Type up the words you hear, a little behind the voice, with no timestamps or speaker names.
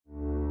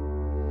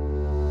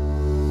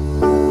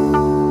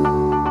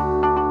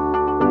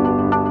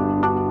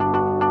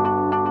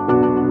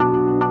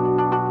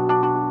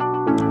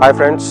Hi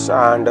friends,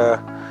 and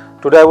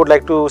today I would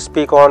like to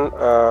speak on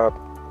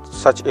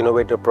such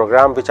innovative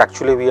program which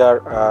actually we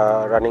are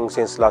running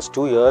since last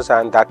 2 years,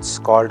 and that's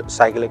called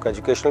Cyclic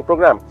educational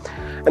program.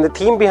 And the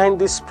theme behind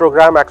this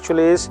program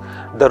actually is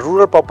the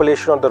rural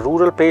population or the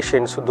rural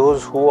patients,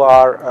 those who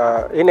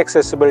are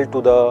inaccessible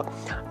to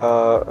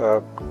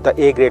the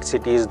A-grade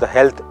cities, the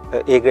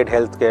A-grade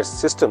healthcare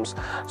systems.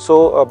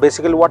 So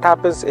basically what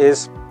happens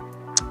is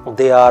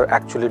they are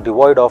actually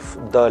devoid of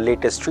the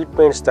latest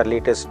treatments, the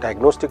latest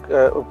diagnostic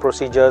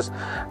procedures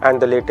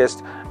and the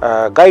latest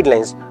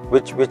guidelines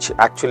which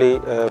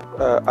actually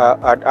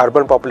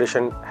urban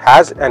population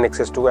has an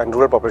access to and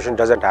rural population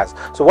doesn't has.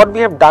 So what we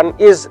have done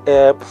is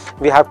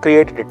we have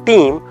created a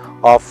team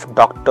of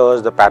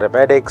doctors, the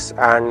paramedics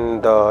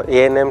and the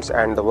ANMs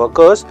and the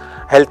workers,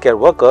 healthcare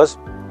workers,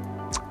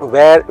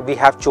 where we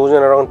have chosen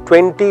around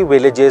 20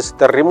 villages,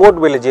 the remote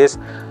villages.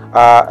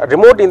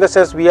 Remote in the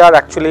sense we are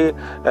actually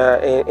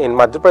in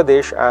Madhya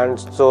Pradesh, and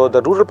so the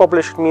rural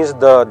population means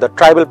the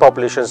tribal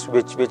populations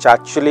which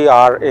actually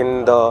are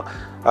in the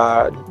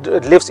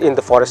lives in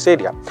the forest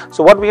area.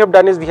 So what we have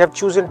done is we have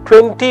chosen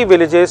 20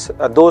 villages,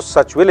 those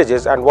such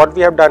villages, and what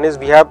we have done is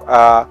we have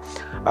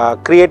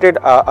created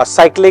a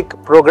cyclic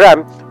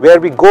program where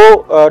we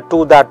go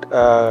to that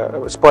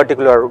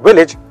particular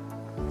village.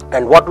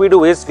 And what we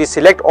do is we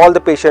select all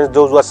the patients,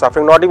 those who are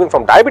suffering not even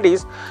from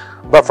diabetes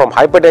but from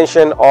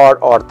hypertension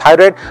or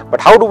thyroid. But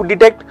how do we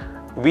detect?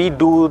 We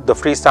do the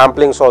free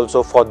samplings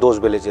also for those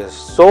villages.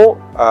 So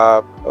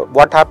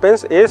what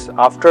happens is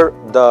after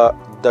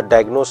the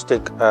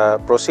diagnostic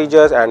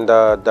procedures and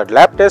the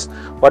lab test,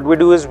 what we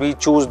do is we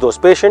choose those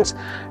patients,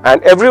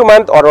 and every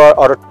month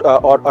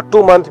or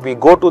 2 months we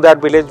go to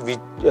that village, we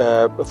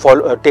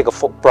take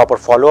a proper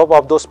follow-up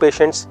of those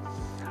patients.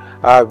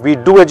 We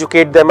do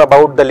educate them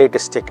about the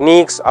latest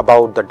techniques,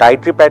 about the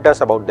dietary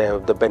patterns, about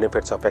the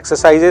benefits of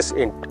exercises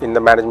in the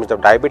management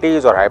of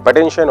diabetes or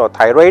hypertension or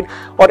thyroid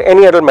or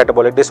any other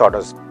metabolic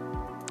disorders.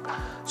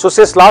 So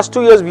since last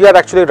 2 years we are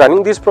actually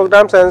running these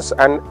programs,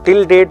 and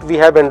till date we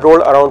have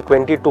enrolled around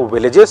 22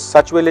 villages,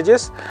 such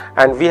villages,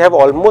 and we have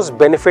almost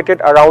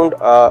benefited around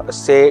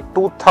say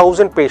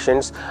 2,000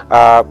 patients,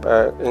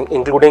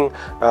 including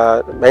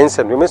men's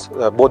and women's,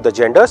 both the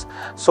genders.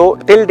 So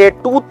till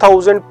date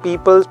 2,000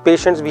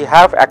 patients we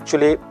have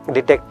actually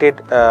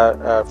detected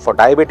for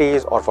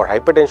diabetes or for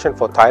hypertension,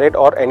 for thyroid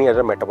or any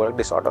other metabolic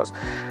disorders,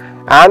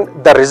 and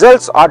the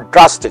results are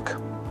drastic.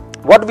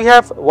 What we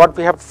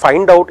have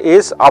find out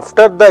is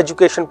after the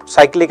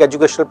cyclic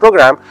educational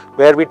program,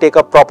 where we take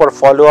a proper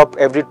follow-up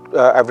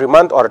every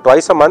month or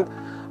twice a month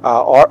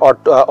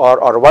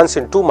or once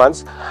in 2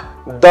 months,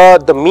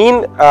 the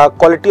mean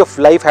quality of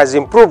life has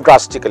improved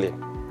drastically.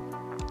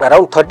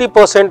 Around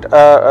 30%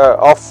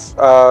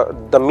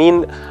 of the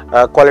mean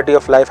quality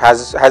of life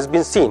has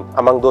been seen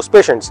among those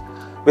patients.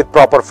 With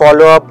proper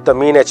follow-up, the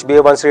mean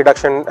HbA1c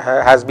reduction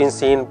has been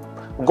seen,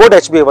 good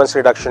HbA1c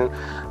reduction,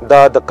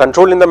 the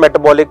control in the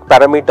metabolic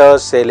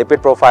parameters, say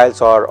lipid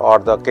profiles or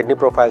the kidney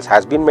profiles,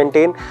 has been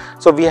maintained.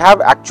 So we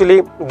have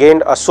actually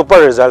gained a super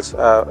results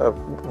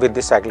with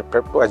this cyclic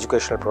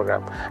educational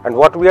program. And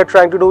what we are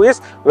trying to do is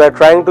we are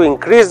trying to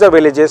increase the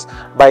villages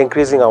by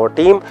increasing our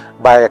team,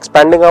 by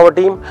expanding our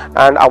team,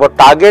 and our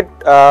target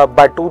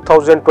by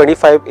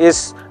 2025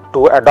 is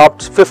to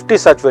adopt 50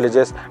 such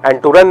villages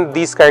and to run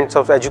these kinds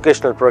of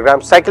educational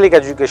programs, cyclic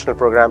educational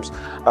programs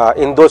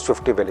in those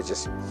 50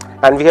 villages.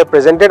 And we have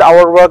presented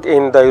our work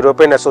in the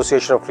European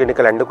Association of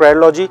Clinical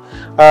Endocrinology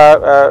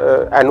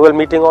annual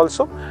meeting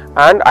also,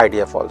 and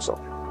IDF also.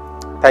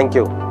 Thank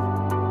you.